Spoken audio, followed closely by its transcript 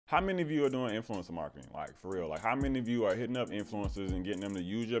How many of you are doing influencer marketing? Like, for real, like how many of you are hitting up influencers and getting them to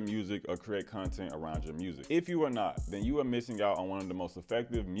use your music or create content around your music? If you are not, then you are missing out on one of the most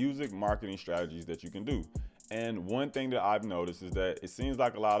effective music marketing strategies that you can do. And one thing that I've noticed is that it seems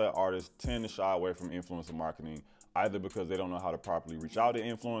like a lot of artists tend to shy away from influencer marketing, either because they don't know how to properly reach out to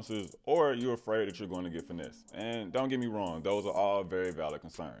influencers, or you're afraid that you're going to get finessed. And don't get me wrong, those are all very valid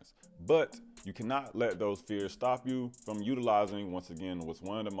concerns. But you cannot let those fears stop you from utilizing, once again, what's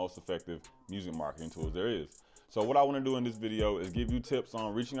one of the most effective music marketing tools there is. So what I want to do in this video is give you tips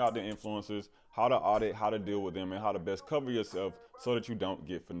on reaching out to influencers, how to audit, how to deal with them, and how to best cover yourself so that you don't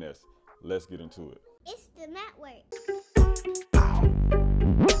get finessed. Let's get into it. It's the network.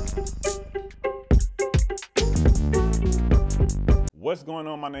 What's going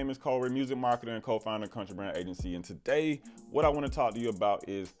on? My name is Kohrey, music marketer and co-founder of Contrabrand Agency. And today, what I want to talk to you about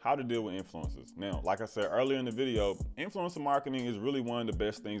is how to deal with influencers. Now, like I said earlier in the video, influencer marketing is really one of the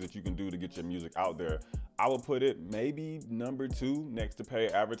best things that you can do to get your music out there. I would put it maybe number 2 next to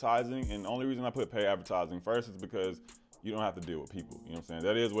paid advertising. And the only reason I put paid advertising first is because you don't have to deal with people. You know what I'm saying?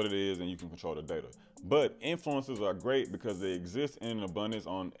 That is what it is, and you can control the data. But influencers are great because they exist in an abundance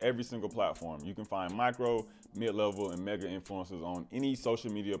on every single platform. You can find micro, mid-level, and mega influencers on any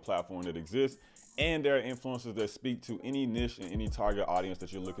social media platform that exists. And there are influencers that speak to any niche and any target audience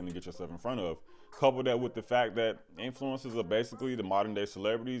that you're looking to get yourself in front of. Couple that with the fact that influencers are basically the modern day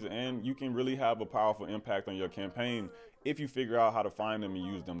celebrities, and you can really have a powerful impact on your campaign if you figure out how to find them and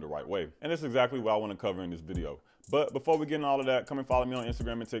use them the right way. And that's exactly what I want to cover in this video. But before we get into all of that, come and follow me on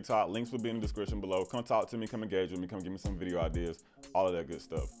Instagram and TikTok. Links will be in the description below. Come talk to me, come engage with me, come give me some video ideas, all of that good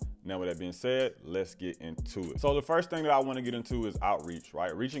stuff. Now, with that being said, let's get into it. So the first thing that I want to get into is outreach,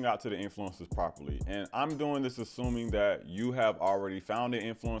 right? Reaching out to the influencers properly. And I'm doing this assuming that you have already found an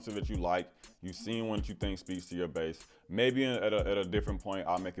influencer that you like. You've seen one that you think speaks to your base. Maybe at a different point,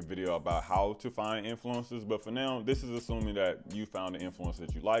 I'll make a video about how to find influencers. But for now, this is assuming that you found an influencer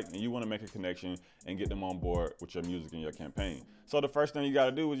that you like and you want to make a connection and get them on board with your music and your campaign. So the first thing you got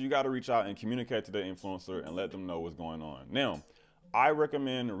to do is you got to reach out and communicate to the influencer and let them know what's going on. Now, I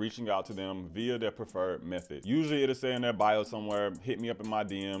recommend reaching out to them via their preferred method. Usually it'll say in their bio somewhere, hit me up in my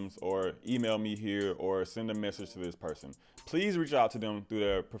DMs or email me here or send a message to this person. Please reach out to them through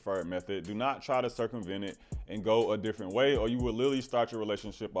their preferred method. Do not try to circumvent it and go a different way, or you will literally start your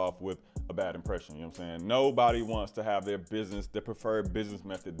relationship off with a bad impression. You know what I'm saying? Nobody wants to have their preferred business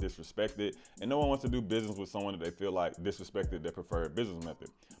method disrespected, and no one wants to do business with someone that they feel like disrespected their preferred business method.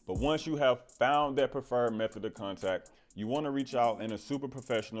 But once you have found that preferred method of contact, you want to reach out in a super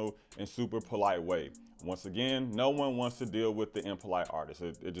professional and super polite way. Once again, no one wants to deal with the impolite artist.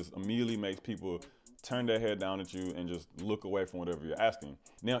 It just immediately makes people turn their head down at you and just look away from whatever you're asking.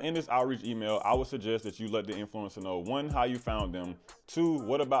 Now, in this outreach email, I would suggest that you let the influencer know, 1, how you found them, 2,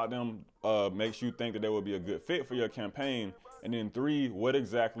 what about them makes you think that they would be a good fit for your campaign, and then 3, what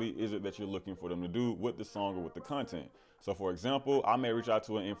exactly is it that you're looking for them to do with the song or with the content. So for example, I may reach out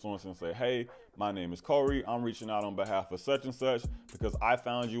to an influencer and say, hey, my name is Kohrey. I'm reaching out on behalf of such and such because I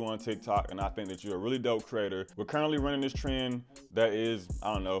found you on TikTok and I think that you're a really dope creator. We're currently running this trend that is,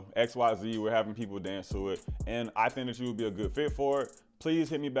 I don't know, XYZ. We're having people dance to it. And I think that you would be a good fit for it. Please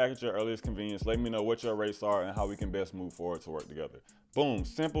hit me back at your earliest convenience. Let me know what your rates are and how we can best move forward to work together. Boom,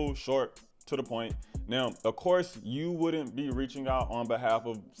 simple, short, to the point. Now, of course, you wouldn't be reaching out on behalf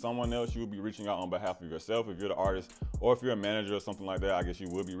of someone else. You would be reaching out on behalf of yourself if you're the artist, or if you're a manager or something like that. I guess you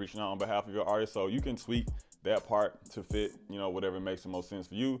would be reaching out on behalf of your artist. So you can tweak that part to fit, you know, whatever makes the most sense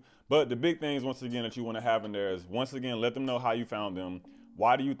for you. But the big things, once again, that you want to have in there is, once again, let them know how you found them.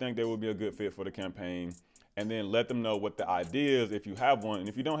 Why do you think they would be a good fit for the campaign? And then let them know what the idea is if you have one. And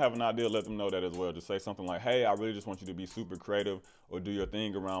if you don't have an idea, let them know that as well. Just say something like, hey, I really just want you to be super creative or do your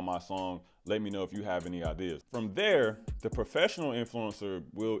thing around my song. Let me know if you have any ideas. From there, the professional influencer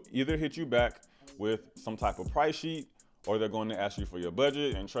will either hit you back with some type of price sheet, or they're going to ask you for your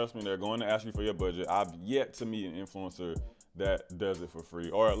budget. And trust me, they're going to ask you for your budget. I've yet to meet an influencer that does it for free.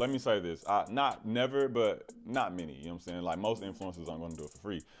 Or let me say this, not never, but not many, you know what I'm saying? Like, most influencers aren't gonna do it for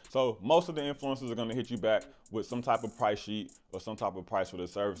free. So most of the influencers are gonna hit you back with some type of price sheet or some type of price for their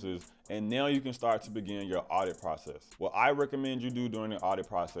services. And now you can start to begin your audit process. What I recommend you do during the audit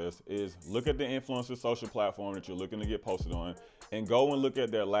process is look at the influencer social platform that you're looking to get posted on and go and look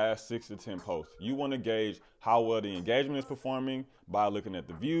at their last 6 to 10 posts. You wanna gauge how well the engagement is performing by looking at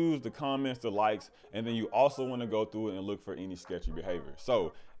the views, the comments, the likes, and then you also wanna go through it and look for any sketchy behavior.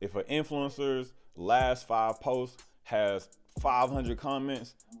 So if an influencer's last 5 posts has 500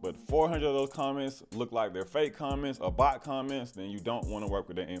 comments, but 400 of those comments look like they're fake comments or bot comments, then you don't want to work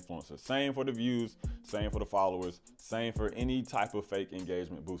with that influencer. Same for the views, same for the followers, same for any type of fake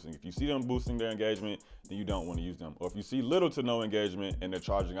engagement boosting. If you see them boosting their engagement, then you don't want to use them. Or if you see little to no engagement and they're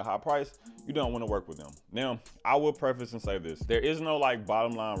charging a high price, you don't want to work with them. Now, I will preface and say this. There is no like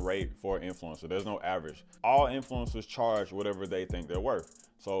bottom line rate for an influencer. There's no average. All influencers charge whatever they think they're worth.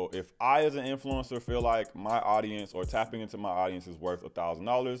 So if I as an influencer feel like my audience or tapping into my audience is worth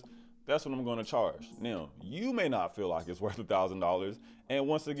 $1,000, that's what I'm going to charge. Now, you may not feel like it's worth $1,000. And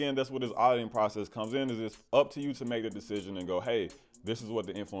once again, that's what this auditing process comes in, is it's up to you to make the decision and go, hey, this is what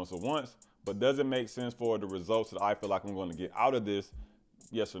the influencer wants, but does it make sense for the results that I feel like I'm going to get out of this?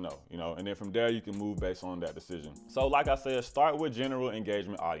 Yes or no, and then from there you can move based on that decision. So like I said, start with general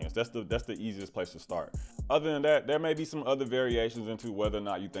engagement audience. That's the easiest place to start. Other than that, there may be some other variations into whether or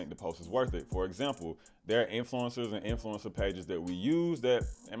not you think the post is worth it. For example, there are influencers and influencer pages that we use that,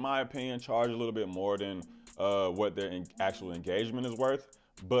 in my opinion, charge a little bit more than what their actual engagement is worth.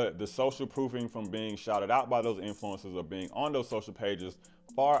 But the social proofing from being shouted out by those influencers or being on those social pages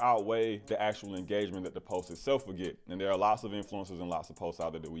far outweigh the actual engagement that the post itself would get. And there are lots of influencers and lots of posts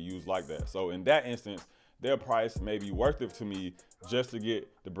out there that we use like that. So in that instance, their price may be worth it to me just to get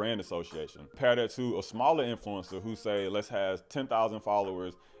the brand association. Compare that to a smaller influencer who, say, let's has 10,000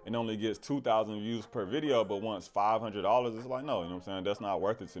 followers and only gets 2,000 views per video, but wants $500. It's like, no, you know what I'm saying? That's not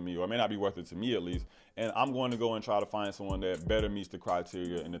worth it to me, or it may not be worth it to me at least. And I'm going to go and try to find someone that better meets the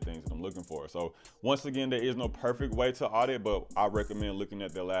criteria and the things that I'm looking for. So once again, there is no perfect way to audit, but I recommend looking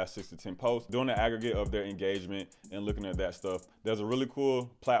at their last 6 to 10 posts, doing the aggregate of their engagement and looking at that stuff. There's a really cool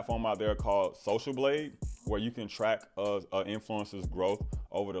platform out there called Social Blade, where you can track an influencer's growth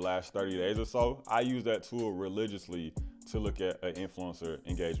over the last 30 days or so. I use that tool religiously to look at an influencer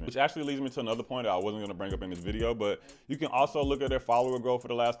engagement, which actually leads me to another point that I wasn't gonna bring up in this video, but you can also look at their follower growth for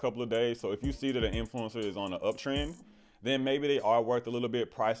the last couple of days. So if you see that an influencer is on an uptrend, then maybe they are worth a little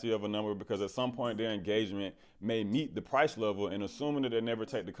bit pricey of a number, because at some point their engagement may meet the price level, and assuming that they never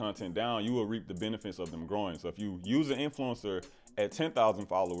take the content down, you will reap the benefits of them growing. So if you use an influencer at 10,000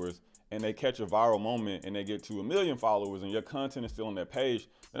 followers and they catch a viral moment and they get to 1 million followers and your content is still on that page,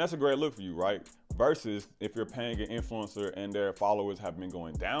 then that's a great look for you, right? Versus if you're paying an influencer and their followers have been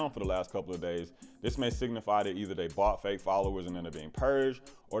going down for the last couple of days, this may signify that either they bought fake followers and then they're being purged,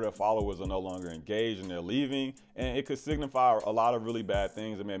 or their followers are no longer engaged and they're leaving. And it could signify a lot of really bad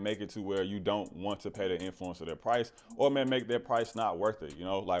things that may make it to where you don't want to pay the influencer their price, or may make their price not worth it.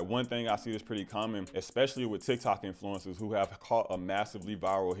 Like one thing I see is pretty common, especially with TikTok influencers who have caught a massively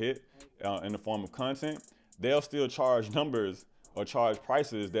viral hit in the form of content, they'll still charge numbers or charge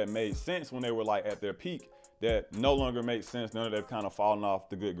prices that made sense when they were like at their peak that no longer make sense now that they've kind of fallen off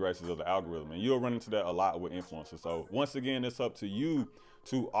the good graces of the algorithm. And you'll run into that a lot with influencers. So once again, it's up to you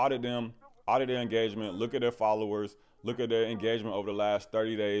to audit them, audit their engagement, look at their followers, look at their engagement over the last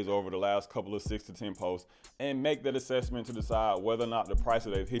 30 days, over the last couple of 6 to 10 posts, and make that assessment to decide whether or not the price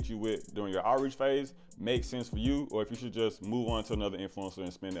that they've hit you with during your outreach phase makes sense for you, or if you should just move on to another influencer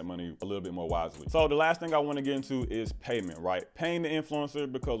and spend that money a little bit more wisely. So the last thing I want to get into is payment, right? Paying the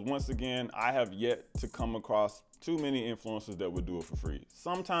influencer, because once again, I have yet to come across too many influencers that would do it for free.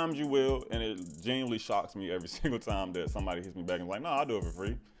 Sometimes you will, and it genuinely shocks me every single time that somebody hits me back and is like, no, I'll do it for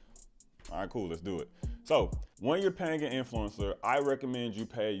free. All right, cool, let's do it. So when you're paying an influencer, I recommend you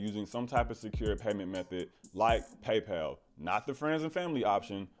pay using some type of secure payment method like PayPal, not the friends and family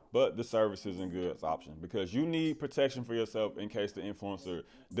option, but the services and goods option, because you need protection for yourself in case the influencer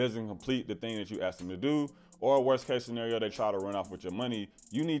doesn't complete the thing that you asked them to do, or worst case scenario, they try to run off with your money.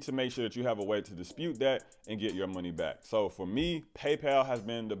 You need to make sure that you have a way to dispute that and get your money back. So for me, PayPal has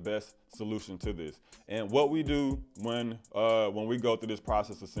been the best solution to this. And what we do when we go through this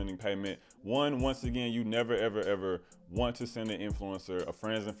process of sending payment, once again, you never, ever want to send an influencer a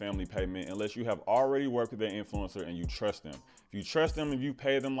friends and family payment unless you have already worked with that influencer and you trust them. If you trust them, if you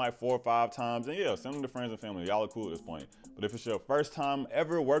pay them like 4 or 5 times, then yeah, send them to friends and family. Y'all are cool at this point. But if it's your first time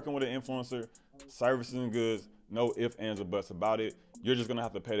ever working with an influencer, services and goods, no ifs, ands, or buts about it, you're just gonna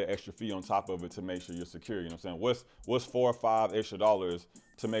have to pay the extra fee on top of it to make sure you're secure. You know what I'm saying? What's $4 or $5 extra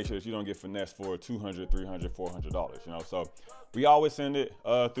to make sure that you don't get finessed for $200, $300, $400, So we always send it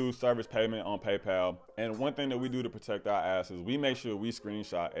through service payment on PayPal. And one thing that we do to protect our ass is we make sure we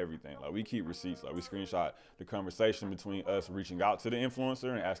screenshot everything. Like we keep receipts, like we screenshot the conversation between us reaching out to the influencer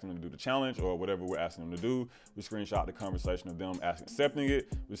and asking them to do the challenge or whatever we're asking them to do. We screenshot the conversation of them accepting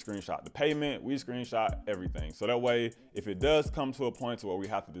it. We screenshot the payment. We screenshot everything. So that way, if it does come to a point to where we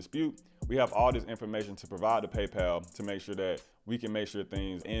have to dispute, we have all this information to provide to PayPal to make sure that we can make sure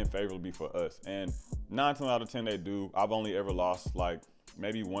things end favorably for us. And 9 times out of 10 they do. I've only ever lost like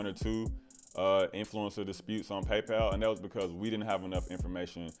maybe 1 or 2 influencer disputes on PayPal, and that was because we didn't have enough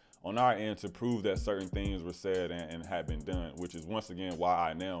information on our end to prove that certain things were said and had been done, which is once again why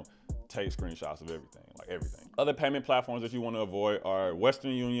I now take screenshots of everything, like everything. Other payment platforms that you want to avoid are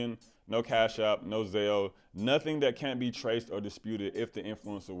Western Union, no Cash App, no Zelle, nothing that can't be traced or disputed if the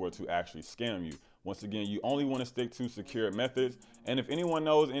influencer were to actually scam you. Once again, you only want to stick to secure methods. And if anyone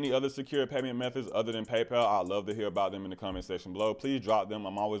knows any other secure payment methods other than PayPal, I'd love to hear about them in the comment section below. Please drop them.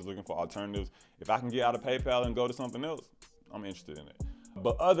 I'm always looking for alternatives. If I can get out of PayPal and go to something else, I'm interested in it.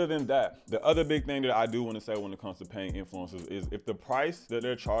 But other than that, the other big thing that I do want to say when it comes to paying influencers is if the price that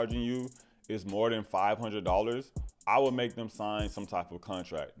they're charging you is more than $500, I would make them sign some type of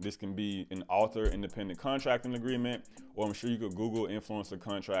contract. This can be an author independent contracting agreement, or I'm sure you could Google influencer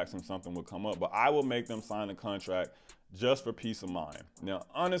contracts and something will come up, but I will make them sign a contract just for peace of mind. Now,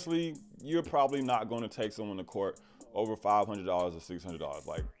 honestly, you're probably not going to take someone to court over $500 or $600.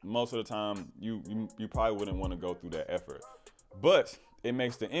 Like most of the time, you probably wouldn't want to go through that effort. But it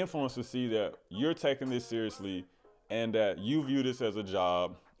makes the influencer see that you're taking this seriously and that you view this as a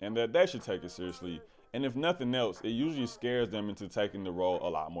job and that they should take it seriously. And if nothing else, it usually scares them into taking the role a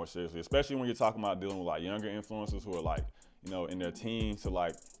lot more seriously, especially when you're talking about dealing with like younger influencers who are like, you know, in their teens to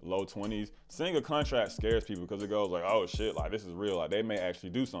like low 20s. Seeing a contract scares people because it goes like, oh shit, like this is real. Like they may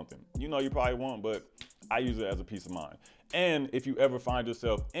actually do something. You know, you probably won't, but I use it as a peace of mind. And if you ever find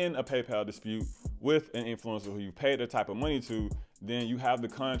yourself in a PayPal dispute with an influencer who you paid that type of money to, then you have the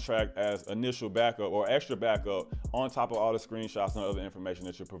contract as initial backup or extra backup on top of all the screenshots and other information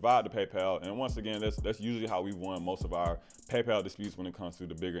that you provide to PayPal. And once again, that's usually how we've won most of our PayPal disputes when it comes to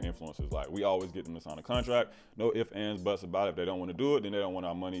the bigger influencers. Like we always get them to sign a contract, no ifs, ands, buts about it. If they don't want to do it, then they don't want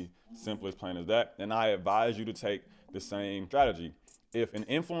our money. Simple as plain as that. And I advise you to take the same strategy. If an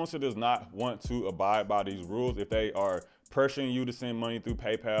influencer does not want to abide by these rules, if they are pressuring you to send money through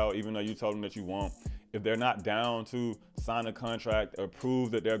PayPal, even though you told them that you won't, if they're not down to sign a contract or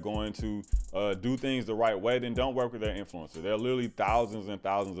prove that they're going to do things the right way, then don't work with their influencer. There are literally thousands and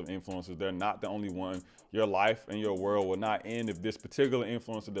thousands of influencers. They're not the only one. Your life and your world will not end if this particular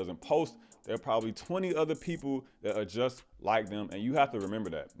influencer doesn't post. There are probably 20 other people that are just like them, and you have to remember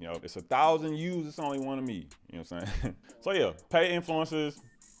that. You know, if it's 1,000 yous, it's only one of me. You know what I'm saying? So yeah, pay influencers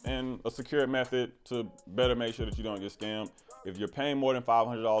and a secure method to better make sure that you don't get scammed. If you're paying more than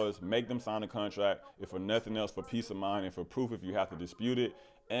 $500, make them sign a contract. If for nothing else, for peace of mind and for proof if you have to dispute it.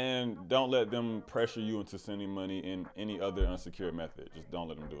 And don't let them pressure you into sending money in any other unsecured method. Just don't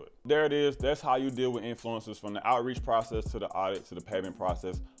let them do it. There it is. That's how you deal with influencers, from the outreach process to the audit to the payment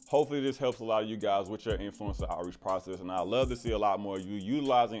process. Hopefully this helps a lot of you guys with your influencer outreach process, and I'd love to see a lot more of you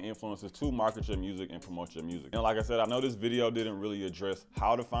utilizing influencers to market your music and promote your music. And like I said, I know this video didn't really address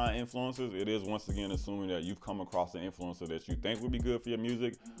how to find influencers. It is once again assuming that you've come across an influencer that you think would be good for your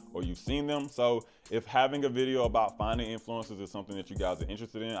music or you've seen them. So if having a video about finding influencers is something that you guys are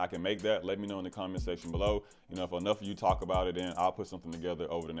interested in, I can make that. Let me know in the comment section below. You know, if enough of you talk about it, then I'll put something together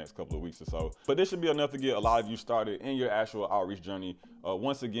over the next couple of weeks or so. But this should be enough to get a lot of you started in your actual outreach journey.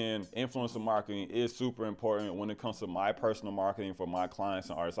 Once again, influencer marketing is super important when it comes to my personal marketing for my clients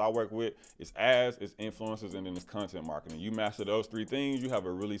and artists I work with. It's ads, it's influencers, and then it's content marketing. You master those 3 things, you have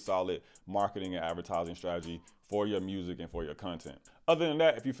a really solid marketing and advertising strategy for your music and for your content. Other than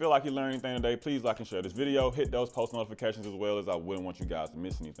that, if you feel like you learned anything today, please like and share this video. Hit those post notifications as well, as I wouldn't want you guys to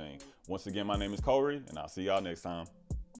miss anything. Once again, my name is Kohrey, and I'll see y'all next time.